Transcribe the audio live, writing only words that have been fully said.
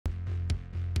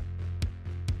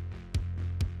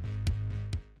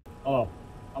Oh,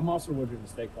 I'm Officer Woodruff in the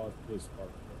State College Police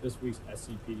Department with this week's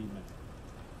SCPD Minute.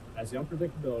 As the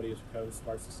unpredictability of COVID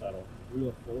starts to settle, we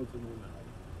look forward to normality.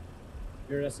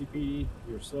 Here at SCPD,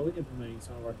 we are slowly implementing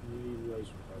some of our community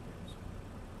relation programs.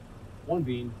 One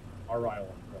being our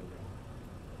Ride-Along program.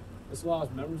 This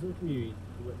allows members of the community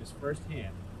to witness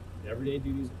firsthand the everyday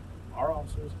duties our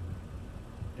officers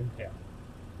entail.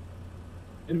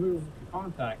 Individuals can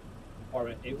contact the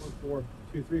department at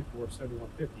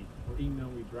 814-234-7150 or email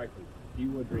me directly at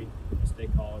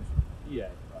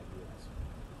dwoodring@statecollege.pa.us.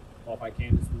 Qualified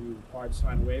candidates will be required to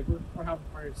sign a waiver or have a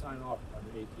party to sign off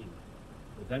under 18.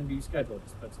 Will then be scheduled to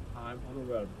spend some time on the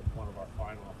road with one of our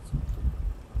fine officers.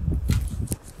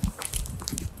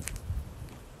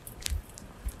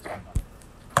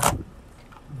 At the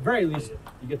very least,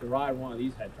 you get to ride one of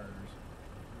these head turners.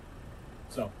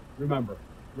 So remember,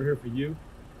 we're here for you,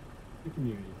 the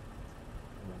community.